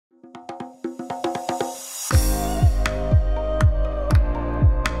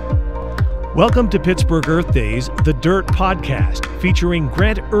Welcome to Pittsburgh Earth Days, the Dirt Podcast, featuring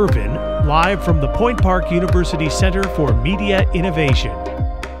Grant Ervin, live from the Point Park University Center for Media Innovation.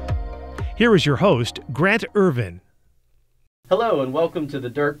 Here is your host, Grant Ervin. Hello and welcome to the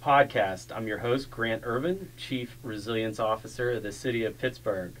Dirt Podcast. I'm your host, Grant Ervin, Chief Resilience Officer of the City of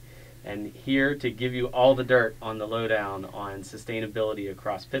Pittsburgh, and here to give you all the dirt on the lowdown on sustainability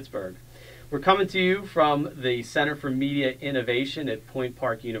across Pittsburgh. We're coming to you from the Center for Media Innovation at Point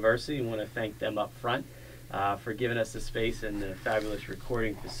Park University. I want to thank them up front for giving us the space and the fabulous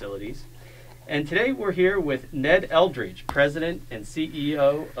recording facilities. And today we're here with Ned Eldridge, President and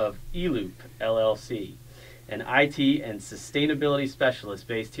CEO of eLoop, LLC, an IT and sustainability specialist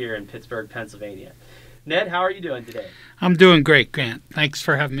based here in Pittsburgh, Pennsylvania. Ned, how are you doing today? I'm doing great, Grant. Thanks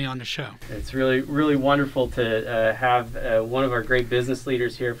for having me on the show. It's really wonderful to have one of our great business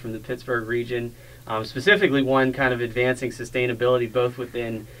leaders here from the Pittsburgh region, specifically one kind of advancing sustainability both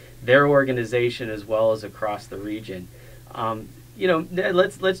within their organization as well as across the region. Ned,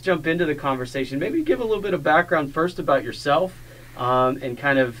 let's jump into the conversation. Maybe give a little bit of background first about yourself and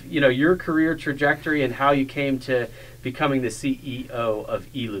kind of your career trajectory and how you came to becoming the CEO of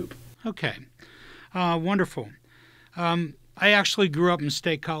eLoop. Okay. Wonderful. I actually grew up in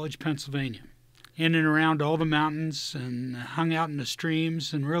State College, Pennsylvania, in and around all the mountains, and hung out in the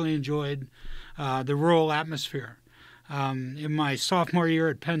streams and really enjoyed the rural atmosphere. In my sophomore year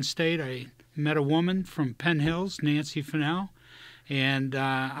at Penn State, I met a woman from Penn Hills, Nancy Fennell, and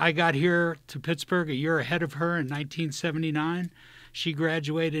I got here to Pittsburgh a year ahead of her in 1979. She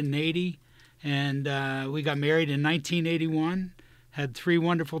graduated in 80, and we got married in 1981. Had three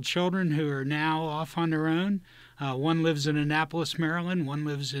wonderful children who are now off on their own. One lives in Annapolis, Maryland. One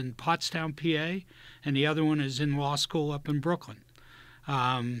lives in Pottstown, PA. And the other one is in law school up in Brooklyn.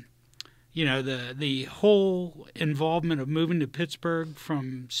 The whole involvement of moving to Pittsburgh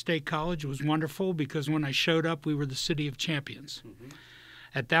from State College was wonderful because when I showed up, we were the city of champions. Mm-hmm.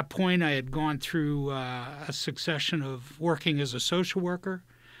 At that point, I had gone through a succession of working as a social worker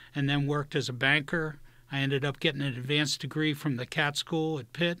and then worked as a banker. I ended up getting an advanced degree from the Cat School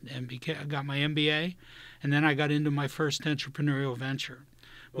at Pitt and got my MBA, and then I got into my first entrepreneurial venture.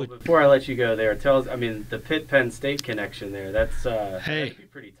 Well, before I let you go there, tell us, the Pitt-Penn State connection there, that'd be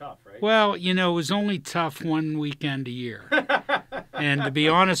pretty tough, right? Well, it was only tough one weekend a year. And to be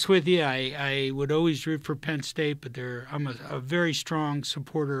honest with you, I would always root for Penn State, but I'm a very strong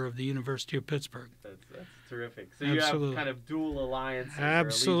supporter of the University of Pittsburgh. That's terrific. So you have kind of dual alliances.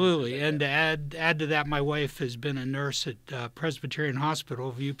 Absolutely. And to add to that, my wife has been a nurse at Presbyterian Hospital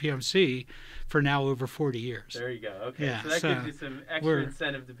of UPMC for now over 40 years. There you go. Okay. Yeah, so that gives you some extra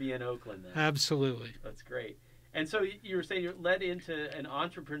incentive to be in Oakland then. Absolutely. That's great. And so you were saying you're led into an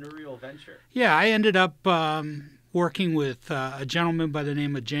entrepreneurial venture. Yeah, I ended up working with a gentleman by the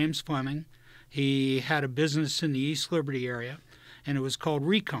name of James Fleming. He had a business in the East Liberty area, and it was called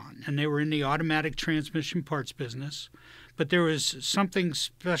Recon, and they were in the automatic transmission parts business. But there was something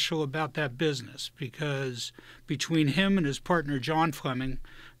special about that business because between him and his partner, John Fleming,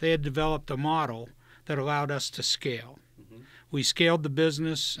 they had developed a model that allowed us to scale. Mm-hmm. We scaled the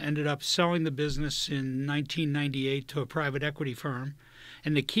business, ended up selling the business in 1998 to a private equity firm,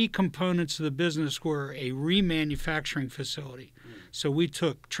 and the key components of the business were a remanufacturing facility. So we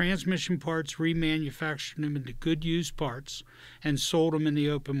took transmission parts, remanufactured them into good used parts, and sold them in the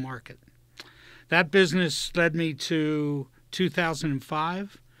open market. That business led me to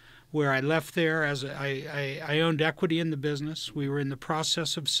 2005, where I left there as I owned equity in the business. We were in the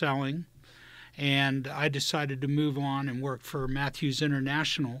process of selling, and I decided to move on and work for Matthews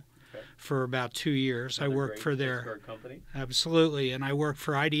International for about 2 years. Another I worked for their Pittsburgh company. Absolutely, and I worked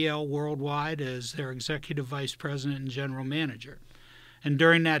for IDL Worldwide as their executive vice president and general manager. And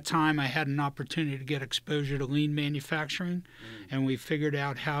during that time, I had an opportunity to get exposure to lean manufacturing, and we figured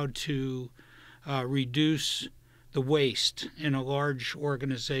out how to reduce the waste in a large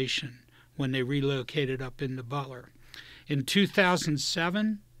organization when they relocated up into Butler. In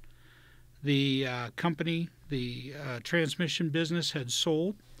 2007, the company, the transmission business, had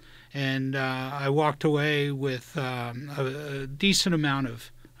sold, and I walked away with a decent amount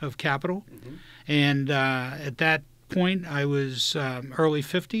of capital. Mm-hmm. And at that point, I was early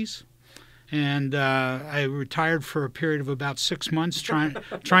 50s, and I retired for a period of about 6 months trying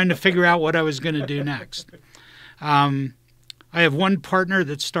to figure out what I was going to do next. I have one partner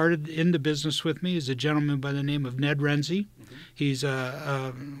that started in the business with me, is a gentleman by the name of Ned Eldridge. Mm-hmm. He's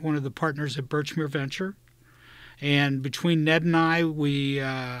one of the partners at Birchmere Venture. And between Ned and I, we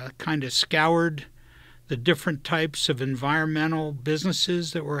kind of scoured the different types of environmental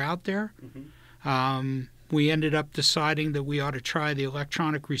businesses that were out there. Mm-hmm. we ended up deciding that we ought to try the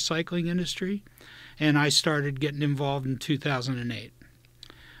electronic recycling industry, and I started getting involved in 2008.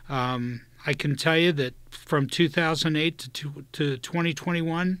 I can tell you that from 2008 to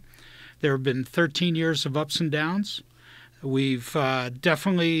 2021, there have been 13 years of ups and downs. We've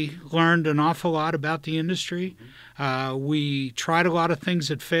definitely learned an awful lot about the industry. We tried a lot of things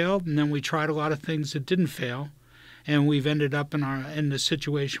that failed, and then we tried a lot of things that didn't fail, and we've ended up in the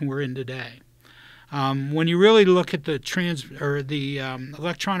situation we're in today. When you really look at the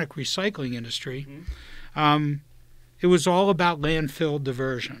electronic recycling industry, it was all about landfill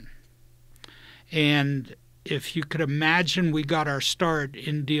diversion. And if you could imagine, we got our start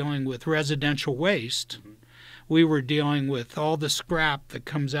in dealing with residential waste. We were dealing with all the scrap that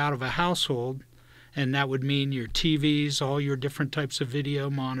comes out of a household, and that would mean your TVs, all your different types of video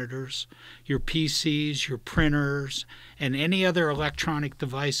monitors, your PCs, your printers, and any other electronic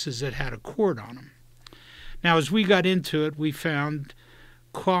devices that had a cord on them. Now, as we got into it, we found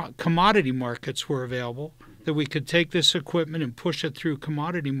commodity markets were available, that we could take this equipment and push it through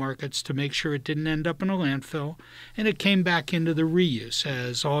commodity markets to make sure it didn't end up in a landfill, and it came back into the reuse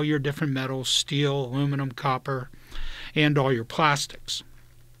as all your different metals, steel, aluminum, copper, and all your plastics.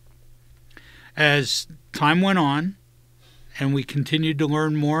 As time went on and we continued to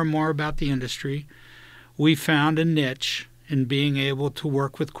learn more and more about the industry, we found a niche in being able to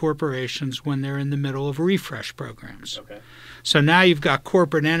work with corporations when they're in the middle of refresh programs. Okay. So now you've got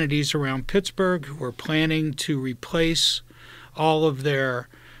corporate entities around Pittsburgh who are planning to replace all of their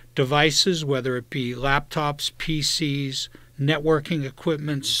devices, whether it be laptops, PCs, networking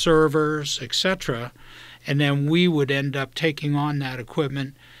equipment, servers, etc. And then we would end up taking on that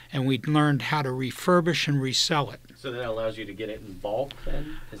equipment, and we learned how to refurbish and resell it. So that allows you to get it in bulk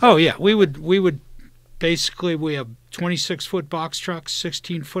then? Oh, yeah. We would basically, we have 26-foot box trucks,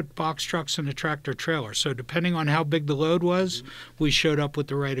 16-foot box trucks, and a tractor trailer. So depending on how big the load was, we showed up with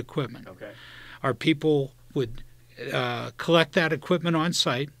the right equipment. Okay. Our people would collect that equipment on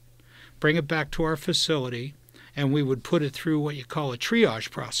site, bring it back to our facility, and we would put it through what you call a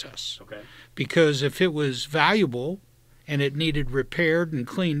triage process. Okay. Because if it was valuable and it needed repaired and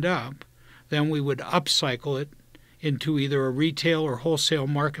cleaned up, then we would upcycle it into either a retail or wholesale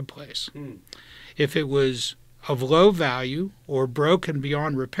marketplace. If it was of low value or broken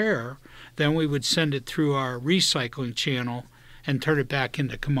beyond repair, then we would send it through our recycling channel and turn it back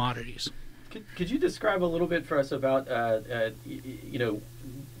into commodities. Could you describe a little bit for us about the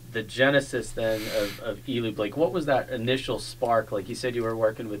genesis then of eLoop? Like, what was that initial spark? Like you said, you were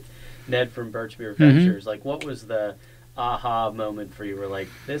working with Ned from Birchmere Ventures. Like, what was the aha moment for you? Where like,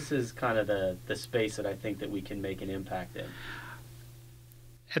 this is kind of the space that I think that we can make an impact in.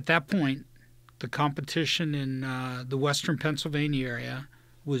 At that point, the competition in the western Pennsylvania area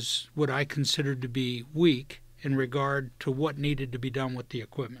was what I considered to be weak in regard to what needed to be done with the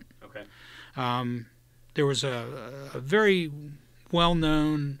equipment. Okay. There was a very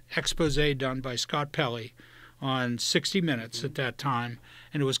well-known expose done by Scott Pelley on 60 Minutes at that time,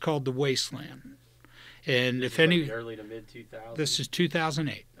 and it was called The Wasteland. And This if is any, like the early to mid 2000s. this is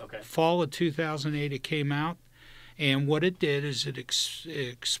 2008. Okay. Fall of 2008, it came out. And what it did is it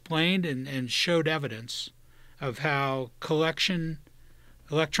explained and showed evidence of how electronic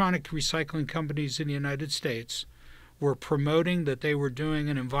recycling companies in the United States were promoting that they were doing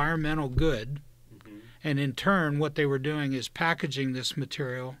an environmental good. And in turn, what they were doing is packaging this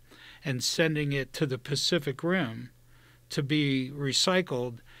material and sending it to the Pacific Rim to be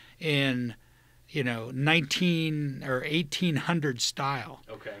recycled in 19 or 1800 style,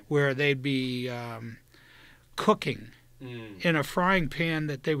 where they'd be cooking in a frying pan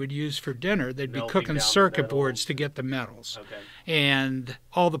that they would use for dinner. They'd be cooking circuit boards to get the metals and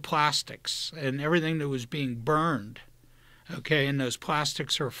all the plastics and everything that was being burned. Okay, and those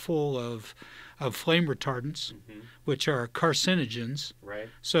plastics are full of flame retardants, which are carcinogens. Right.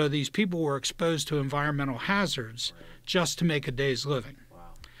 So these people were exposed to environmental hazards just to make a day's living. Wow.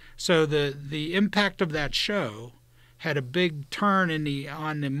 So the impact of that show had a big turn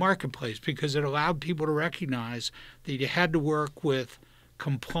on the marketplace, because it allowed people to recognize that you had to work with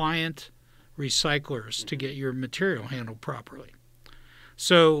compliant recyclers to get your material handled properly.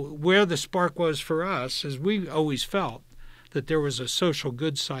 So where the spark was for us is we always felt that there was a social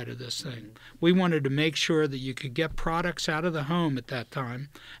good side of this thing. We wanted to make sure that you could get products out of the home at that time,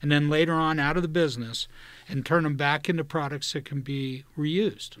 and then later on out of the business, and turn them back into products that can be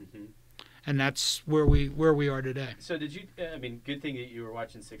reused. And that's where we are today. So did you, I mean, good thing that you were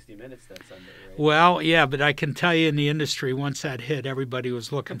watching 60 Minutes that Sunday, right? Well, yeah, but I can tell you in the industry, once that hit, everybody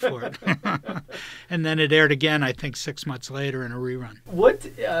was looking for it. And then it aired again, I think 6 months later in a rerun. What,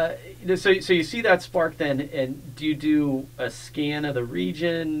 so you see that spark then, and do you do a scan of the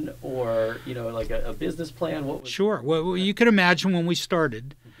region or, like a business plan? What was Sure. Well, you can imagine when we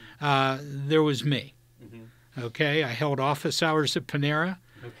started, there was me. Okay, I held office hours at Panera.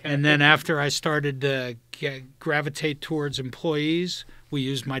 Okay. And then after I started to gravitate towards employees, we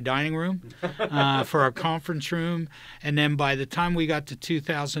used my dining room for our conference room. And then by the time we got to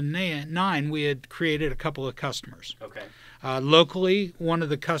 2009, we had created a couple of customers. Okay. Locally, one of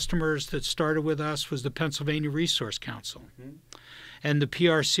the customers that started with us was the Pennsylvania Resource Council. And the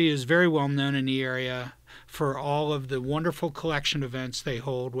PRC is very well known in the area for all of the wonderful collection events they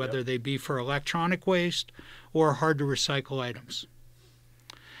hold, whether they be for electronic waste or hard-to-recycle items.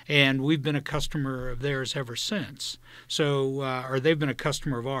 And we've been a customer of theirs ever since. So, or they've been a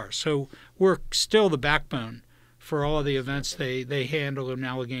customer of ours. So we're still the backbone for all of the events they handle in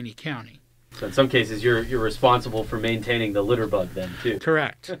Allegheny County. So in some cases, you're responsible for maintaining the litter bug then, too.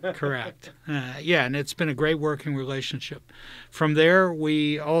 Correct. Yeah, and it's been a great working relationship. From there,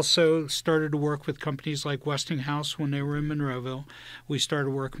 we also started to work with companies like Westinghouse when they were in Monroeville. We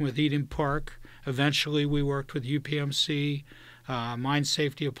started working with Eden Park. Eventually, we worked with UPMC, Mine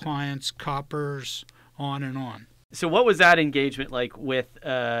Safety Appliance, Coppers, on and on. So what was that engagement like with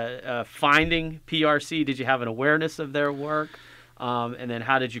finding PRC? Did you have an awareness of their work? And then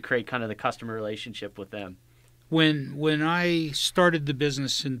how did you create kind of the customer relationship with them? When I started the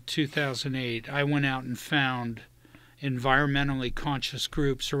business in 2008, I went out and found environmentally conscious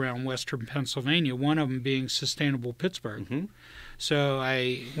groups around Western Pennsylvania, one of them being Sustainable Pittsburgh. So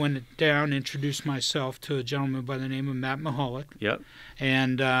I went down, introduced myself to a gentleman by the name of Matt Mahalik. Yep.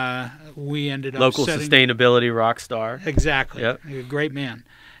 And we ended up local sustainability rock star. Exactly. Yep. A great man.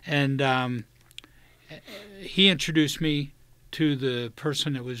 And he introduced me to the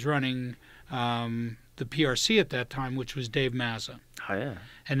person that was running the PRC at that time, which was Dave Mazza. Oh, yeah.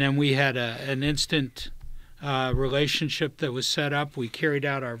 And then we had an instant relationship that was set up. We carried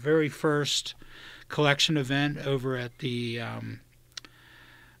out our very first collection event over at the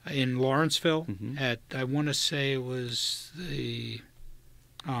in Lawrenceville at, I want to say it was the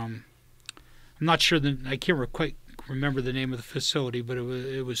I'm not sure I can't quite remember the name of the facility, but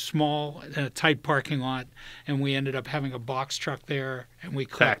it was small in a tight parking lot, and we ended up having a box truck there, and we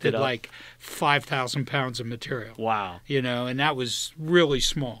collected like 5,000 pounds of material. Wow. And that was really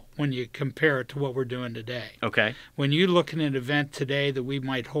small when you compare it to what we're doing today. Okay. When you look at an event today that we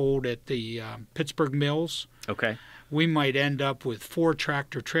might hold at the Pittsburgh Mills, okay, we might end up with 4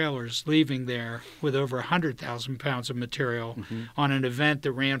 tractor trailers leaving there with over 100,000 pounds of material on an event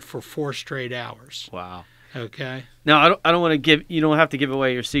that ran for 4 straight hours. Wow. Okay. Now, I don't want to give, you don't have to give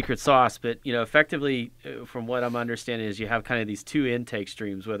away your secret sauce, but, effectively, from what I'm understanding is you have kind of these 2 intake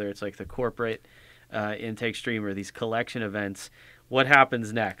streams, whether it's like the corporate intake stream or these collection events. What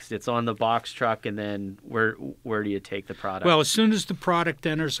happens next? It's on the box truck, and then where do you take the product? Well, as soon as the product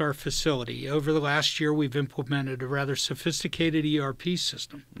enters our facility, over the last year we've implemented a rather sophisticated ERP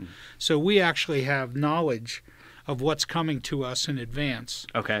system. So we actually have knowledge of what's coming to us in advance.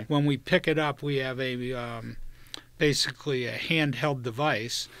 Okay. When we pick it up, we have basically a handheld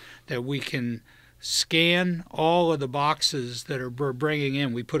device that we can scan all of the boxes that we're bringing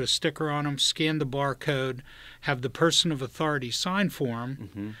in. We put a sticker on them, scan the barcode, have the person of authority sign for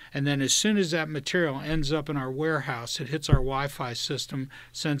them, and then as soon as that material ends up in our warehouse, it hits our Wi-Fi system,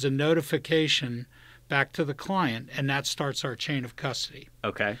 sends a notification back to the client, and that starts our chain of custody.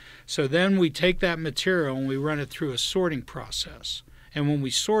 Okay. So then we take that material and we run it through a sorting process. And when we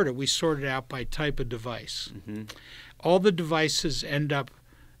sort it out by type of device. All the devices end up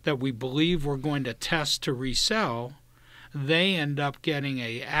that we believe we're going to test to resell, they end up getting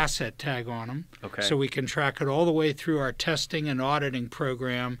a asset tag on them. Okay. So we can track it all the way through our testing and auditing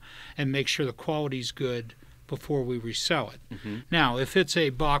program and make sure the quality's good before we resell it. Now, if it's a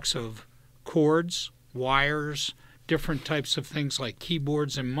box of cords, wires, different types of things like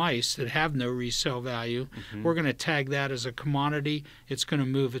keyboards and mice that have no resale value, we're going to tag that as a commodity. It's going to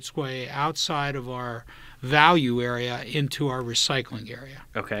move its way outside of our value area into our recycling area.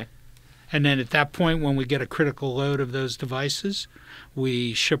 Okay. And then at that point, when we get a critical load of those devices,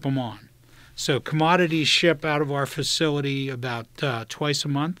 we ship them on. So commodities ship out of our facility about twice a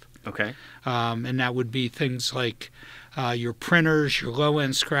month. Okay. And that would be things like your printers, your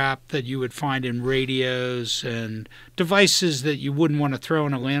low-end scrap that you would find in radios and devices that you wouldn't want to throw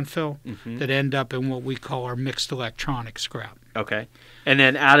in a landfill that end up in what we call our mixed electronic scrap. Okay. And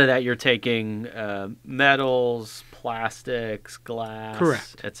then out of that, you're taking metals, plastics, glass,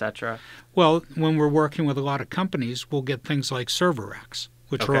 Correct, etc. Well, when we're working with a lot of companies, we'll get things like server racks,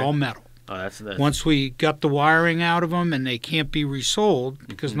 which are all metal. Oh, that's Once we got the wiring out of them and they can't be resold,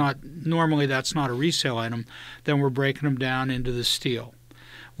 because normally that's not a resale item, then we're breaking them down into the steel.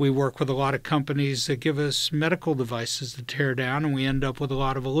 We work with a lot of companies that give us medical devices to tear down, and we end up with a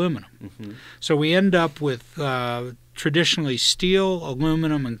lot of aluminum. So we end up with traditionally steel,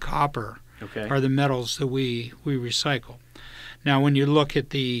 aluminum, and copper are the metals that we recycle. Now, when you look at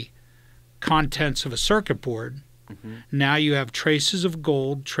the contents of a circuit board, now you have traces of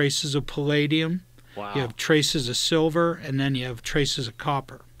gold, traces of palladium, you have traces of silver, and then you have traces of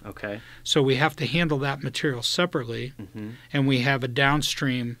copper. Okay. So we have to handle that material separately, and we have a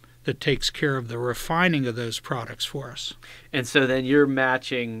downstream that takes care of the refining of those products for us. And so then you're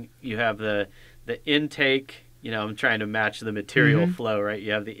matching, you have the intake, I'm trying to match the material flow, right?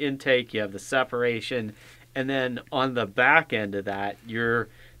 You have the intake, you have the separation, and then on the back end of that, you're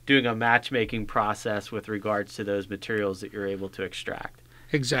doing a matchmaking process with regards to those materials that you're able to extract.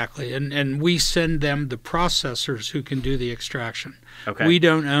 Exactly. And we send them the processors who can do the extraction. Okay. We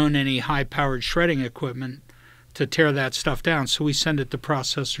don't own any high-powered shredding equipment to tear that stuff down, so we send it to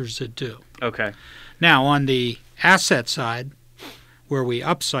processors that do. Okay. Now, on the asset side, where we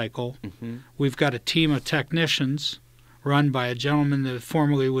upcycle, we've got a team of technicians run by a gentleman that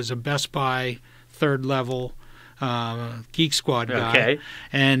formerly was a Best Buy third-level Geek Squad guy. Okay.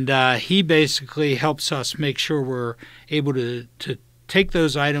 And he basically helps us make sure we're able to take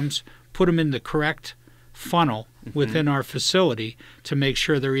those items, put them in the correct funnel within our facility to make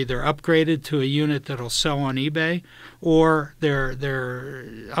sure they're either upgraded to a unit that'll sell on eBay or they're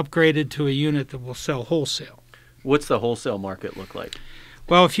upgraded to a unit that will sell wholesale. What's the wholesale market look like?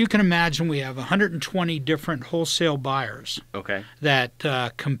 Well, if you can imagine, we have 120 different wholesale buyers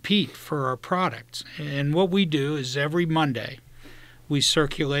that compete for our products. And what we do is every Monday we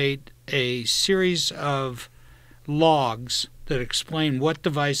circulate a series of logs that explain what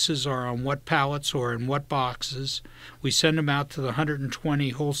devices are on what pallets or in what boxes. We send them out to the 120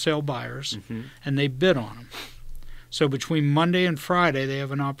 wholesale buyers, and they bid on them. So between Monday and Friday, they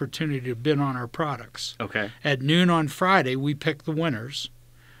have an opportunity to bid on our products. Okay. At noon on Friday, we pick the winners,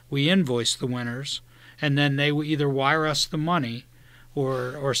 we invoice the winners, and then they will either wire us the money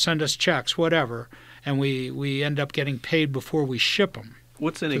or send us checks, whatever, and we end up getting paid before we ship them.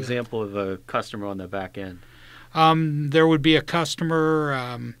 What's an example of a customer on the back end? There would be a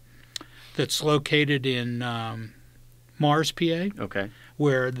customer that's located in Mars, PA,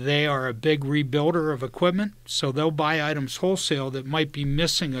 where they are a big rebuilder of equipment, so they'll buy items wholesale that might be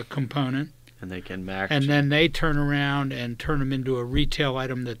missing a component, and they can match. And then they turn around and turn them into a retail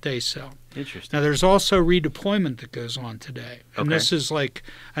item that they sell. Interesting. Now, there's also redeployment that goes on today, and this is like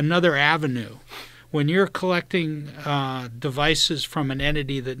another avenue. When you're collecting devices from an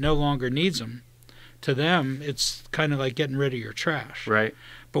entity that no longer needs them, to them, it's kind of like getting rid of your trash. Right.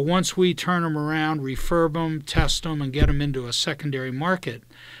 But once we turn them around, refurb them, test them, and get them into a secondary market,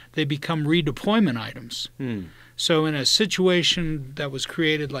 they become redeployment items. So in a situation that was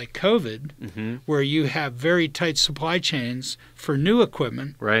created like COVID, where you have very tight supply chains for new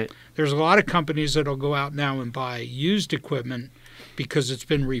equipment, there's a lot of companies that will go out now and buy used equipment because it's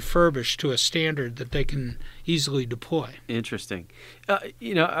been refurbished to a standard that they can easily deploy. Interesting. I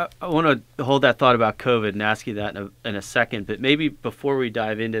want to hold that thought about COVID and ask you that in a second, but maybe before we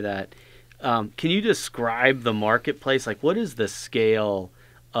dive into that, can you describe the marketplace? Like, what is the scale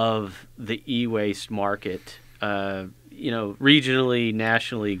of the e-waste market, regionally,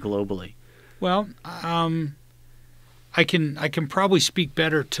 nationally, globally? Well, I can probably speak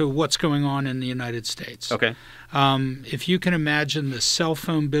better to what's going on in the United States. Okay. If you can imagine, the cell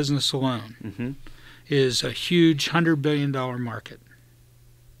phone business alone is a huge $100 billion market.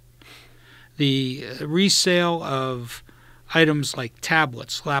 The resale of items like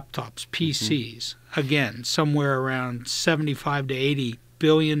tablets, laptops, PCs, again, somewhere around $75 to $80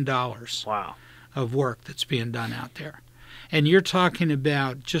 billion of work that's being done out there. And you're talking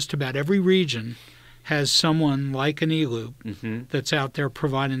about just about every region has someone like an eLoop that's out there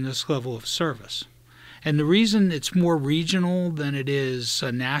providing this level of service. And the reason it's more regional than it is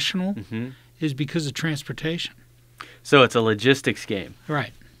national is because of transportation. So it's a logistics game.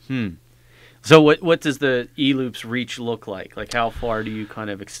 Right. So what does the eLoop's reach look like? Like, how far do you kind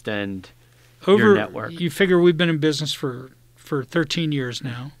of extend your network? You figure we've been in business for 13 years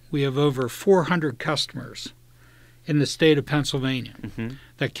now. We have over 400 customers in the state of Pennsylvania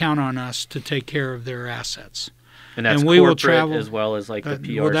that count on us to take care of their assets. And that's we will corporate travel as well as like the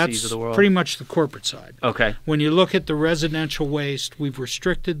PRCs well, that's of the world? pretty much the corporate side. Okay. When you look at the residential waste, we've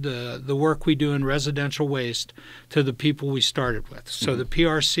restricted the work we do in residential waste to the people we started with. So the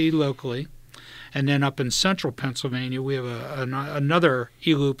PRC locally, and then up in central Pennsylvania, we have another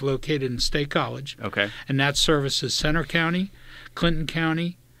eLoop located in State College. Okay. And that services Center County, Clinton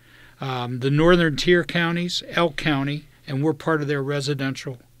County, the northern tier counties, Elk County, and we're part of their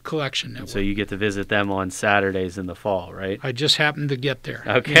residential collection network. So you get to visit them on Saturdays in the fall, right? I just happened to get there.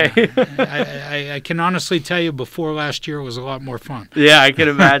 Okay. Yeah. I can honestly tell you before last year it was a lot more fun. Yeah, I can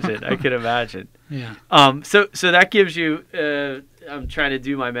imagine. I can imagine. Yeah. So that gives you, I'm trying to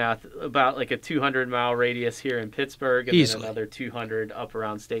do my math, about like a 200-mile radius here in Pittsburgh and Easily. then another 200 up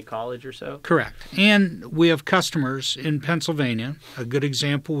around State College or so? Correct. And we have customers in Pennsylvania. A good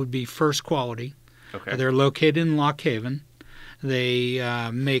example would be First Quality. Okay. They're located in Lock Haven. They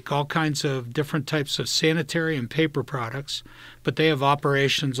make all kinds of different types of sanitary and paper products, but they have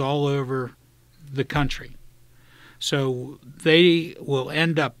operations all over the country. So they will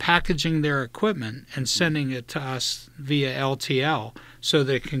end up packaging their equipment and sending it to us via LTL so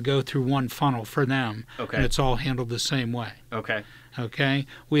that it can go through one funnel for them. Okay. And it's all handled the same way. Okay. Okay.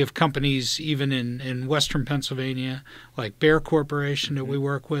 We have companies even in western Pennsylvania, like Bear Corporation that we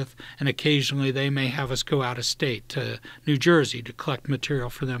work with, and occasionally they may have us go out of state to New Jersey to collect material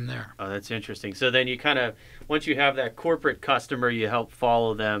for them there. Oh, that's interesting. So then you kind of, once you have that corporate customer, you help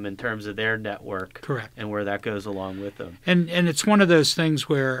follow them in terms of their network. Correct. And where that goes along with them. And it's one of those things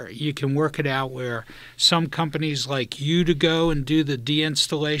where you can work it out where some companies like you to go and do the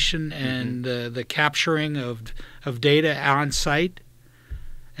de-installation and the capturing of data on site,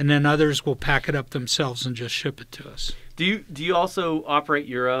 and then others will pack it up themselves and just ship it to us. Do you also operate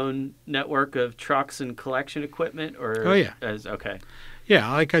your own network of trucks and collection equipment? Or Oh, yeah. Okay. Yeah,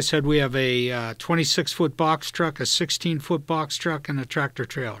 like I said, we have a 26-foot box truck, a 16-foot box truck, and a tractor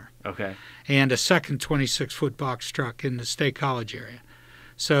trailer. Okay. And a second 26-foot box truck in the State College area.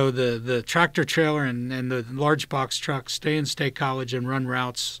 So the tractor trailer and the large box truck stay in State College and run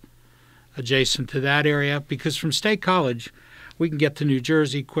routes adjacent to that area, because from State College we can get to New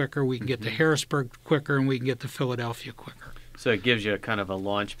Jersey quicker, we can get to Harrisburg quicker, and we can get to Philadelphia quicker. So it gives you a kind of a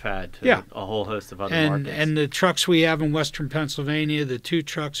launch pad to a whole host of other markets. And the trucks we have in western Pennsylvania, the two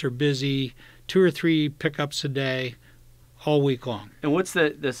trucks are busy, 2 or 3 pickups a day, all week long. And what's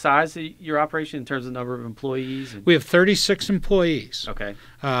the size of your operation in terms of number of employees? We have 36 employees. Okay.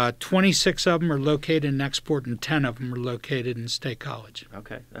 26 of them are located in export, and 10 of them are located in State College.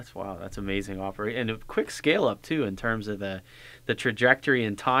 Okay, that's amazing operation, and a quick scale up too in terms of the trajectory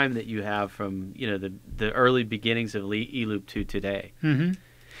and time that you have from the early beginnings of eLoop to today. Mm-hmm.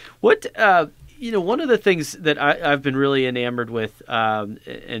 What one of the things that I've been really enamored with,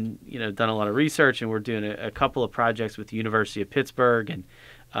 and done a lot of research, and we're doing a couple of projects with the University of Pittsburgh and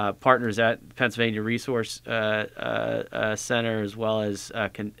partners at Pennsylvania Resource Center, as well as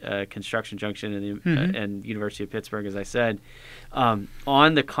Construction Junction and University of Pittsburgh, as I said,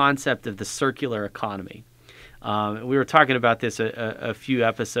 on the concept of the circular economy. We were talking about this a few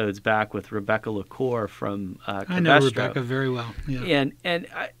episodes back with Rebecca LaCour from I know Rebecca very well. Yeah. And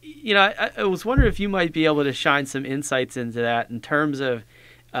I was wondering if you might be able to shine some insights into that in terms of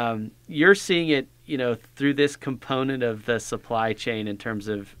you're seeing it through this component of the supply chain in terms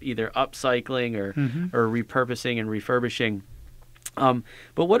of either upcycling or repurposing and refurbishing. But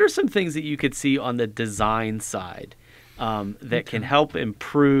what are some things that you could see on the design side that can help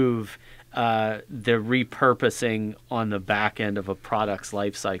improve the repurposing on the back end of a product's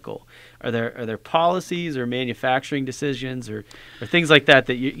life cycle? Are there policies or manufacturing decisions or things like that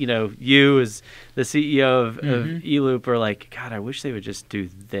you as the CEO of eLoop are like, God, I wish they would just do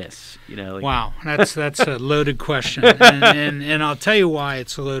this. Wow, that's a loaded question, and I'll tell you why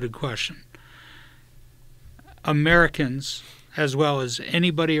it's a loaded question. Americans, as well as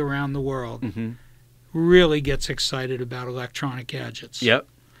anybody around the world, really gets excited about electronic gadgets. Yep.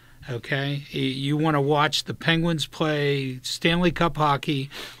 Okay, you want to watch the Penguins play Stanley Cup hockey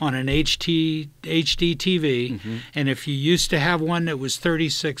on an HD TV, and if you used to have one that was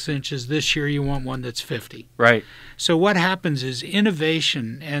 36 inches, this year you want one that's 50. Right. So what happens is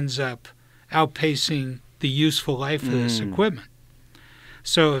innovation ends up outpacing the useful life of this equipment.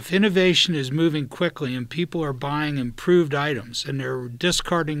 So if innovation is moving quickly and people are buying improved items and they're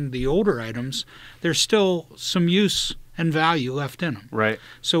discarding the older items, there's still some use and value left in them. Right.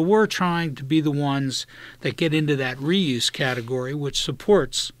 So we're trying to be the ones that get into that reuse category, which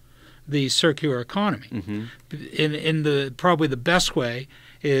supports the circular economy. In the probably the best way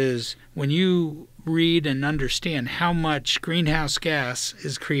is when you read and understand how much greenhouse gas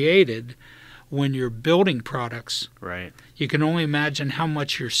is created when you're building products, Right. you can only imagine how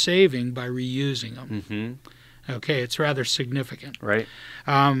much you're saving by reusing them. Mm-hmm. Okay, it's rather significant. Right.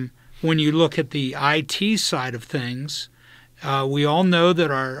 When you look at the IT side of things, we all know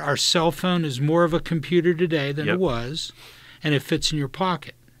that our cell phone is more of a computer today than Yep. it was, and it fits in your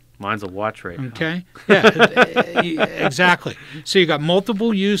pocket. Mine's a watch right now. Okay. Yeah, exactly. So you got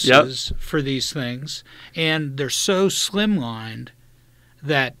multiple uses for these things, and they're so slimlined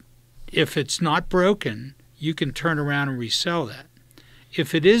that if it's not broken, you can turn around and resell that.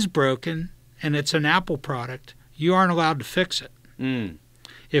 If it is broken and it's an Apple product, you aren't allowed to fix it. Mm.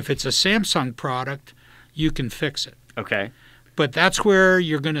 If it's a Samsung product, you can fix it. Okay. But that's where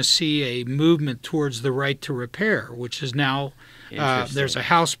you're going to see a movement towards the right to repair, which is now there's a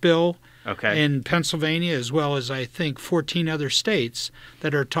House bill in Pennsylvania, as well as I think 14 other states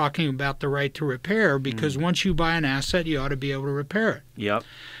that are talking about the right to repair, because once you buy an asset, you ought to be able to repair it. Yep.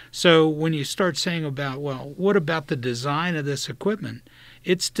 So when you start saying about, well, what about the design of this equipment?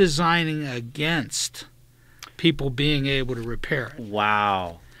 It's designing against people being able to repair it.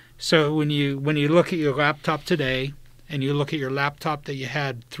 Wow. So when you look at your laptop today, and you look at your laptop that you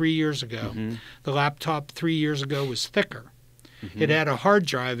had 3 years ago, the laptop 3 years ago was thicker. It had a hard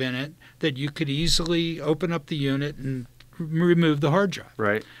drive in it that you could easily open up the unit and remove the hard drive.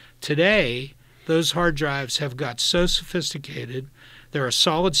 Right. Today, those hard drives have got so sophisticated, they're a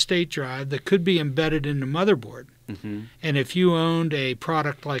solid-state drive that could be embedded in the motherboard. And if you owned a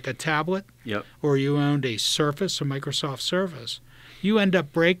product like a tablet, or you owned a Surface, a Microsoft Surface, you end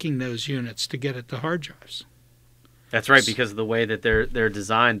up breaking those units to get at the hard drives. That's right, because of the way that they're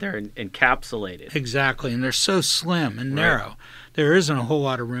designed, they're encapsulated. Exactly, and they're so slim and narrow. There isn't a whole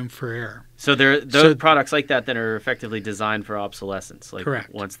lot of room for error. So those products like that are effectively designed for obsolescence. Like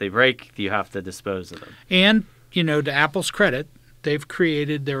correct. Once they break, you have to dispose of them. And, to Apple's credit, they've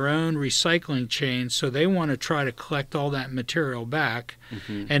created their own recycling chain, so they want to try to collect all that material back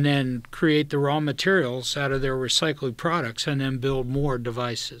and then create the raw materials out of their recycled products and then build more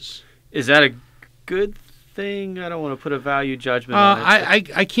devices. Is that a good thing? I don't want to put a value judgment on it.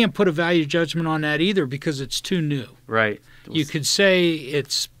 I can't put a value judgment on that either because it's too new. Right. You could say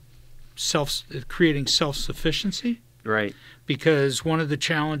it's creating self-sufficiency. Right. Because one of the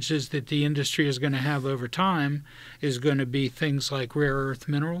challenges that the industry is going to have over time is going to be things like rare earth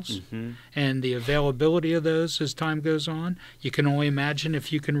minerals and the availability of those as time goes on. You can only imagine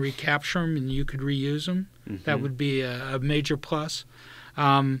if you can recapture them and you could reuse them. That would be a major plus.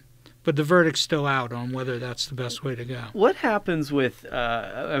 But the verdict's still out on whether that's the best way to go. What happens with,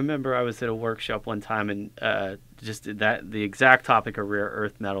 I remember I was at a workshop one time and just the exact topic of rare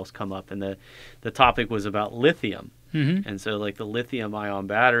earth metals come up, and the topic was about lithium. And so like the lithium ion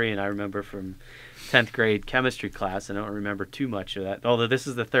battery, and I remember from 10th grade chemistry class, and I don't remember too much of that, although this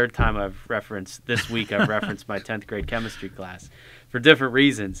is the third time this week I've referenced my 10th grade chemistry class for different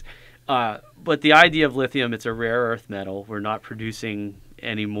reasons. But the idea of lithium, it's a rare earth metal. We're not producing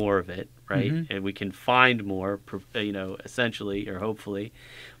any more of it, right? And we can find more, essentially or hopefully.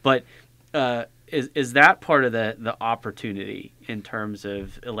 But is that part of the opportunity in terms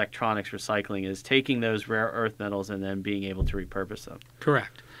of electronics recycling, is taking those rare earth metals and then being able to repurpose them?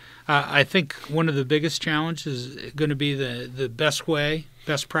 Correct. I think one of the biggest challenges is going to be the best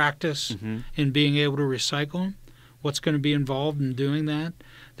practice in being able to recycle them. What's going to be involved in doing that?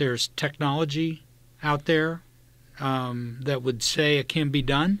 There's technology out there that would say it can be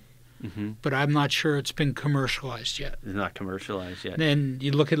done, but I'm not sure it's been commercialized yet. It's not commercialized yet. Then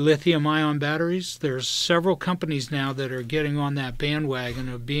you look at lithium-ion batteries. There's several companies now that are getting on that bandwagon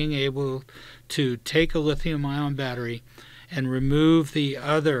of being able to take a lithium-ion battery and remove the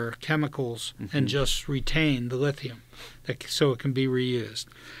other chemicals and just retain the lithium so it can be reused.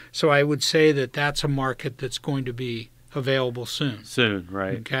 So I would say that that's a market that's going to be available soon. Soon,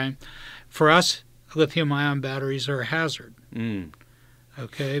 right. Okay. For us, lithium-ion batteries are a hazard.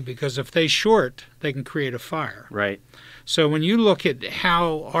 Okay, because if they short, they can create a fire. Right. So when you look at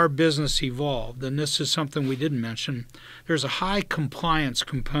how our business evolved, and this is something we didn't mention, there's a high compliance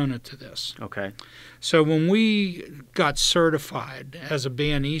component to this. Okay. So when we got certified as a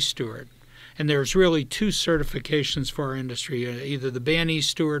Band-E steward, and there's really two certifications for our industry, either the Band-E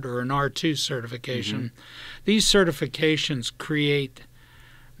steward or an R2 certification. These certifications create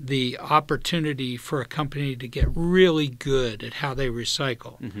the opportunity for a company to get really good at how they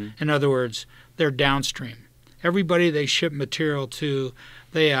recycle. In other words, they're downstream. Everybody they ship material to,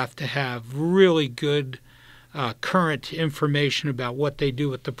 they have to have really good current information about what they do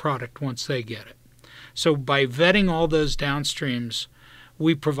with the product once they get it. So by vetting all those downstreams,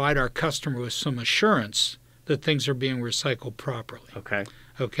 we provide our customer with some assurance that things are being recycled properly. Okay.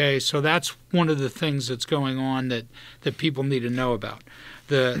 Okay, so that's one of the things that's going on that people need to know about.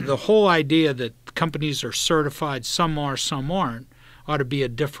 The whole idea that companies are certified, some are, some aren't, ought to be a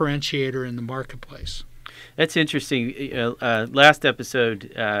differentiator in the marketplace. That's interesting. Last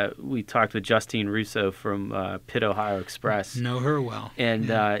episode, we talked with Justine Russo from Pitt Ohio Express. Know her well. And,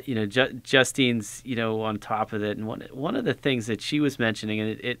 Justine's, on top of it. And one of the things that she was mentioning,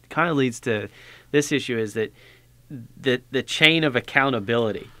 and it kind of leads to this issue, is that the chain of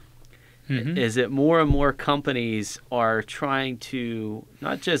accountability. Mm-hmm. Is that more and more companies are trying to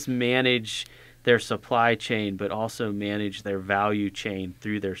not just manage their supply chain, but also manage their value chain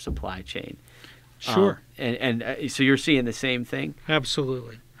through their supply chain. Sure. So you're seeing the same thing?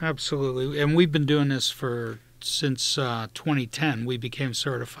 Absolutely. And we've been doing this since 2010. We became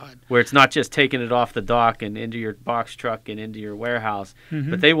certified. Where it's not just taking it off the dock and into your box truck and into your warehouse, mm-hmm.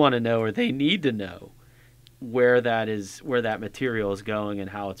 but they want to know, or they need to know, where that material is going and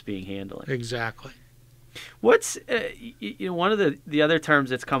how it's being handled. Exactly. What's one of the other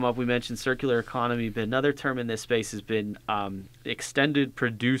terms that's come up? We mentioned circular economy, but another term in this space has been extended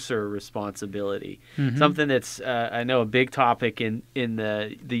producer responsibility. Mm-hmm. Something that's I know a big topic in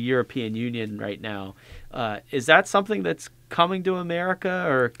the European Union right now. Is that something that's coming to America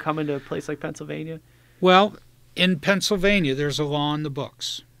or coming to a place like Pennsylvania? Well, in Pennsylvania, there's a law in the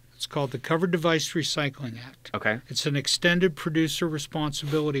books. It's called the Covered Device Recycling Act. Okay. It's an extended producer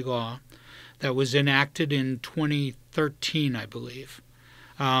responsibility law that was enacted in 2013, I believe.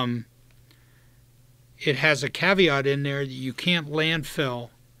 It has a caveat in there that you can't landfill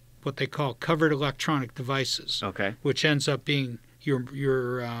what they call covered electronic devices. Okay. Which ends up being your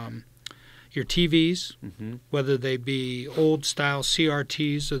TVs, mm-hmm. whether they be old style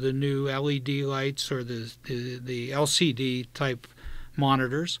CRTs or the new LED lights or the LCD type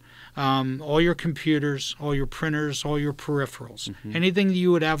monitors, all your computers, all your printers, all your peripherals, mm-hmm. anything that you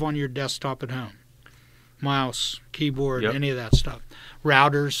would have on your desktop at home, mouse, keyboard, yep. any of that stuff,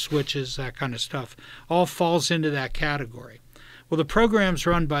 routers, switches, that kind of stuff, all falls into that category. Well, the program's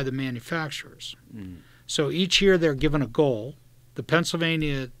run by the manufacturers. Mm. So each year they're given a goal. The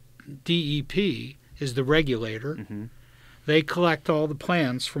Pennsylvania DEP is the regulator. Mm-hmm. They collect all the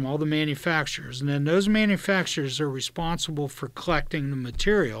plans from all the manufacturers, and then those manufacturers are responsible for collecting the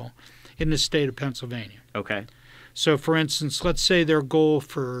material in the state of Pennsylvania. Okay. So, for instance, let's say their goal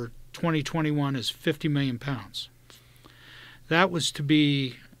for 2021 is 50 million pounds. That was to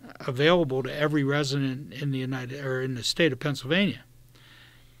be available to every resident in the state of Pennsylvania,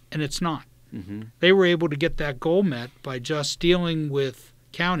 and it's not. Mm-hmm. They were able to get that goal met by just dealing with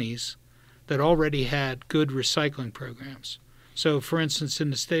counties that already had good recycling programs. So, for instance,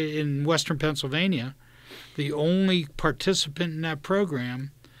 in Western Pennsylvania, the only participant in that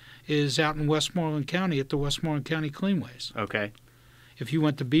program is out in Westmoreland County at the Westmoreland County Cleanways. Okay. If you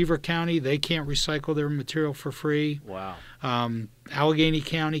went to Beaver County, they can't recycle their material for free. Wow. Allegheny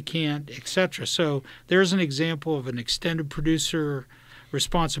County can't, etc. So there's an example of an extended producer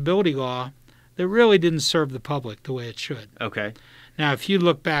responsibility law that really didn't serve the public the way it should. Okay. Now, if you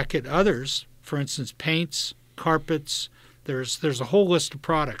look back at others, for instance, paints, carpets, there's a whole list of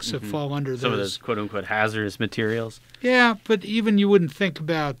products that mm-hmm. fall under some of those quote-unquote hazardous materials. Yeah, but even you wouldn't think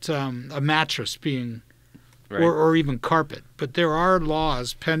about a mattress being, right. or even carpet. But there are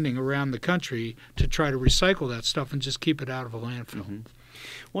laws pending around the country to try to recycle that stuff and just keep it out of a landfill. Mm-hmm.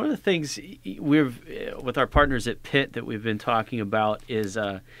 One of the things with our partners at Pitt that we've been talking about is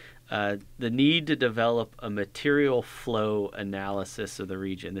the need to develop a material flow analysis of the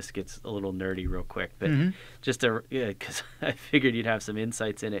region. This gets a little nerdy real quick, but mm-hmm. just because I figured you'd have some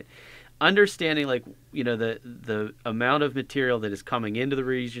insights in it. Understanding the amount of material that is coming into the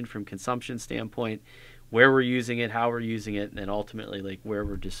region from consumption standpoint, where we're using it, how we're using it, and then ultimately like where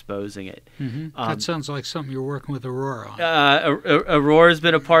we're disposing it. Mm-hmm. That sounds like something you're working with Aurora on. Aurora's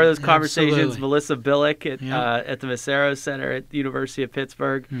been a part of those conversations. Absolutely. Melissa Billick at the Massaro Center at the University of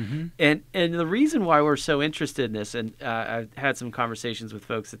Pittsburgh. Mm-hmm. And the reason why we're so interested in this, and I've had some conversations with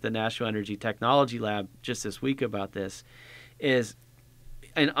folks at the National Energy Technology Lab just this week about this, is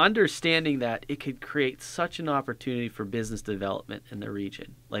an understanding that it could create such an opportunity for business development in the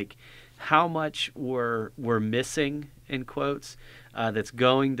region. Like how much we're missing, in quotes, that's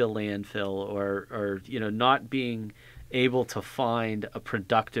going to landfill or not being able to find a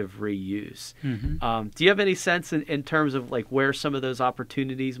productive reuse. Mm-hmm. Do you have any sense in terms of like where some of those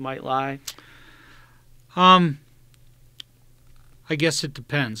opportunities might lie? I guess it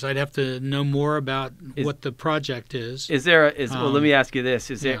depends. I'd have to know more about what the project is. Well, let me ask you this: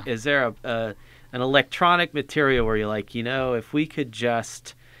 Is there an electronic material where you're like, if we could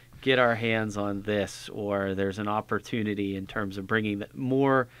just get our hands on this, or there's an opportunity in terms of bringing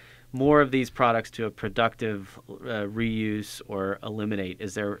more of these products to a productive reuse or eliminate?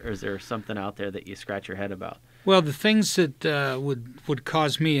 Is there something out there that you scratch your head about? Well, the things that would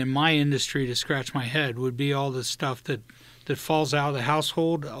cause me in my industry to scratch my head would be all the stuff that falls out of the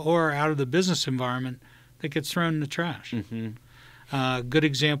household or out of the business environment that gets thrown in the trash. Mm-hmm. Good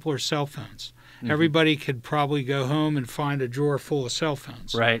example are cell phones. Mm-hmm. Everybody could probably go home and find a drawer full of cell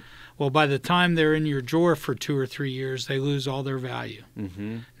phones. Right. Well, by the time they're in your drawer for 2 or 3 years, they lose all their value.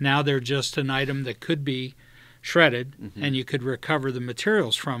 Mm-hmm. Now they're just an item that could be shredded, mm-hmm. and you could recover the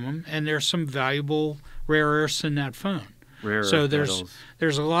materials from them, and there's some valuable rare earths in that phone. So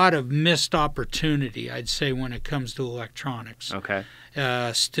there's a lot of missed opportunity, I'd say, when it comes to electronics. Okay.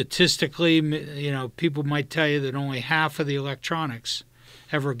 Statistically, people might tell you that only half of the electronics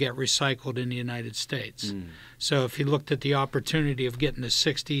ever get recycled in the United States. Mm. So if you looked at the opportunity of getting to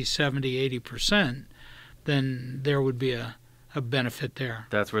 60, 70, 80%, then there would be a benefit there.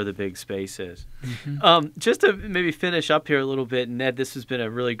 That's where the big space is. Mm-hmm. Just to maybe finish up here a little bit, Ned, this has been a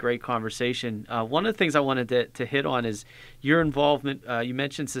really great conversation. One of the things I wanted to hit on is your involvement. You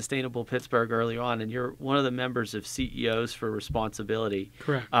mentioned Sustainable Pittsburgh early on, and you're one of the members of CEOs for Responsibility.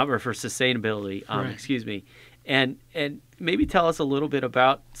 Correct. Or for Sustainability, Correct. Excuse me. And maybe tell us a little bit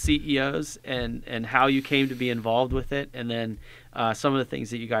about CEOs and how you came to be involved with it, and then some of the things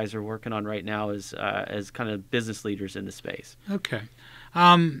that you guys are working on right now as kind of business leaders in the space. Okay.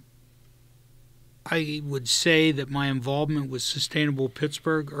 I would say that my involvement with Sustainable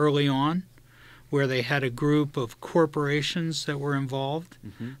Pittsburgh early on, where they had a group of corporations that were involved,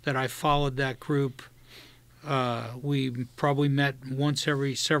 mm-hmm. that I followed that group. We probably met once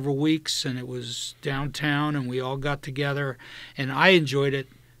every several weeks, and it was downtown, and we all got together, and I enjoyed it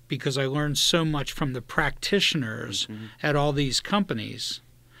because I learned so much from the practitioners mm-hmm. at all these companies.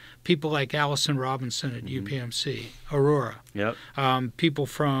 People like Allison Robinson at mm-hmm. UPMC, Aurora. Yep. People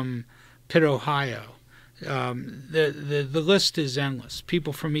from Pitt, Ohio. The list is endless.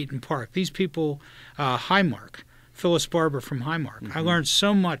 People from Eaton Park. These people, Highmark. Phyllis Barber from Highmark. Mm-hmm. I learned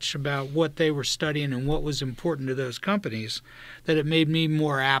so much about what they were studying and what was important to those companies that it made me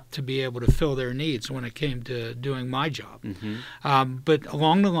more apt to be able to fill their needs when it came to doing my job. Mm-hmm. But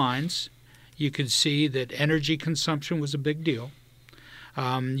along the lines, you could see that energy consumption was a big deal.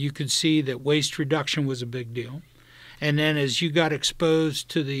 You could see that waste reduction was a big deal. And then as you got exposed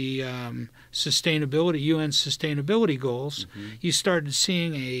to the UN sustainability goals, mm-hmm. you started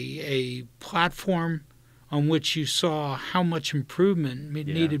seeing a platform on which you saw how much improvement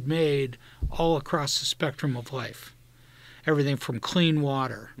needed made all across the spectrum of life. Everything from clean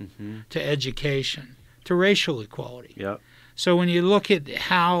water mm-hmm. to education to racial equality. Yep. So when you look at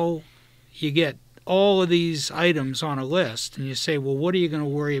how you get all of these items on a list and you say, well, what are you going to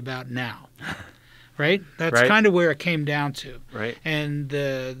worry about now? Right? That's right. Kind of where it came down to. Right. And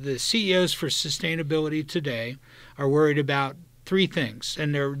the CEOs for sustainability today are worried about 3 things,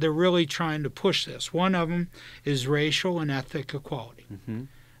 and they're really trying to push this. One of them is racial and ethnic equality. Mm-hmm.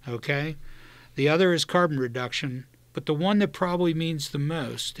 Okay? The other is carbon reduction, but the one that probably means the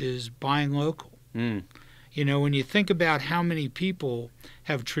most is buying local. Mm. When you think about how many people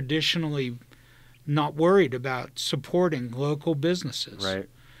have traditionally not worried about supporting local businesses. Right.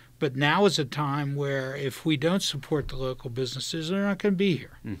 But now is a time where if we don't support the local businesses, they're not going to be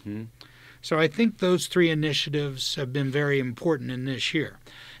here. Mm-hmm. So I think those 3 initiatives have been very important in this year.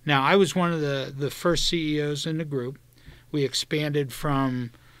 Now, I was one of the first CEOs in the group. We expanded from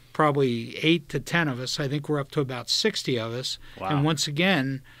probably 8 to 10 of us. I think we're up to about 60 of us. Wow. And once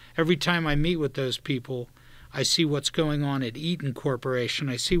again, every time I meet with those people, I see what's going on at Eaton Corporation.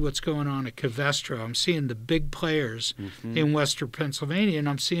 I see what's going on at Covestro. I'm seeing the big players mm-hmm. in Western Pennsylvania, and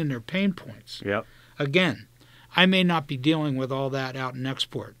I'm seeing their pain points. Yep. Again, I may not be dealing with all that out in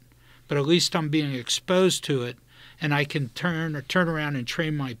export, but at least I'm being exposed to it, and I can turn around and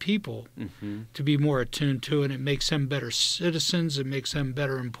train my people mm-hmm. to be more attuned to it. It makes them better citizens. It makes them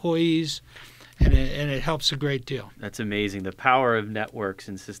better employees, and it helps a great deal. That's amazing. The power of networks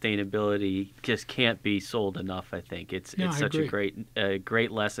and sustainability just can't be sold enough, I think. It's such a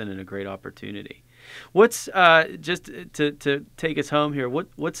great lesson and a great opportunity. What's just to take us home here,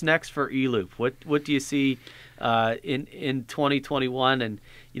 what's next for eLoop? What do you see in 2021? And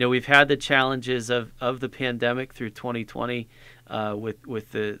we've had the challenges of the pandemic through 2020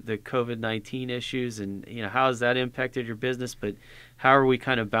 with the COVID-19 issues, and how has that impacted your business? But how are we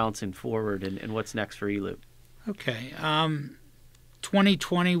kind of bouncing forward, and what's next for eLoop? Okay,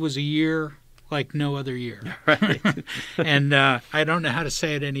 2020 was a year like no other year. Right. And I don't know how to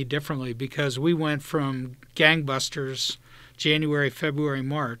say it any differently, because we went from gangbusters January, February,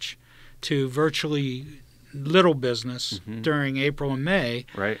 March to virtually little business during April and May.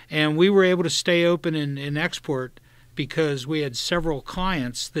 Right. And we were able to stay open in export because we had several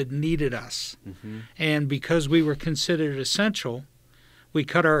clients that needed us. And because we were considered essential, we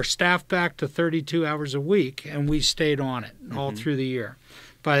cut our staff back to 32 hours a week, and we stayed on it all through the year.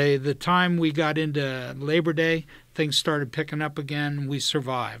 By the time we got into Labor Day, things started picking up again. We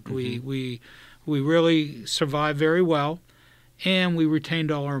survived. We really survived very well, and we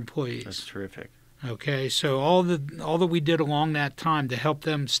retained all our employees. That's terrific. Okay, so all that we did along that time to help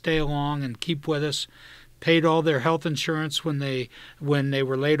them stay along and keep with us, paid all their health insurance when they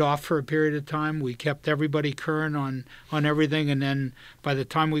were laid off for a period of time. We kept everybody current on everything, and then by the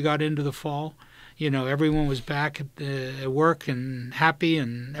time we got into the fall, everyone was back at work and happy,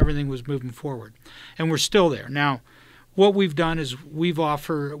 and everything was moving forward. And we're still there. Now, what we've done is we've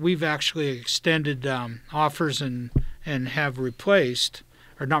actually extended offers and have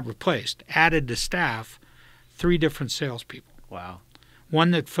added to staff 3 different salespeople. Wow.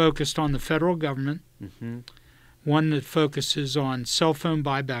 One that focused on the federal government, one that focuses on cell phone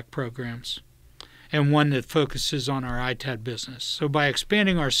buyback programs, and one that focuses on our ITAD business. So by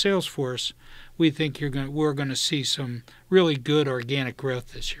expanding our sales force, we think we're going to see some really good organic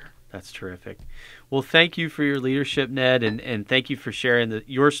growth this year. That's terrific. Well, thank you for your leadership, Ned, and thank you for sharing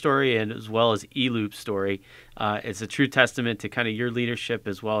your story and as well as eLoop's story. It's a true testament to kind of your leadership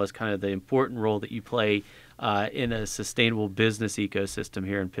as well as kind of the important role that you play in a sustainable business ecosystem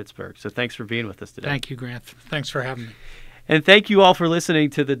here in Pittsburgh. So thanks for being with us today. Thank you, Grant. Thanks for having me. And thank you all for listening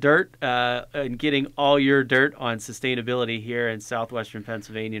to The Dirt and getting all your dirt on sustainability here in southwestern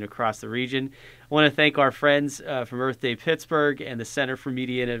Pennsylvania and across the region. I want to thank our friends from Earth Day Pittsburgh and the Center for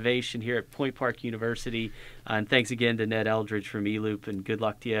Media Innovation here at Point Park University. And thanks again to Ned Eldridge from eLoop, and good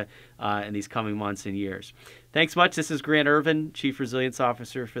luck to you in these coming months and years. Thanks much. This is Grant Ervin, Chief Resilience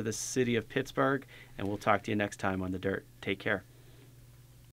Officer for the City of Pittsburgh, and we'll talk to you next time on The Dirt. Take care.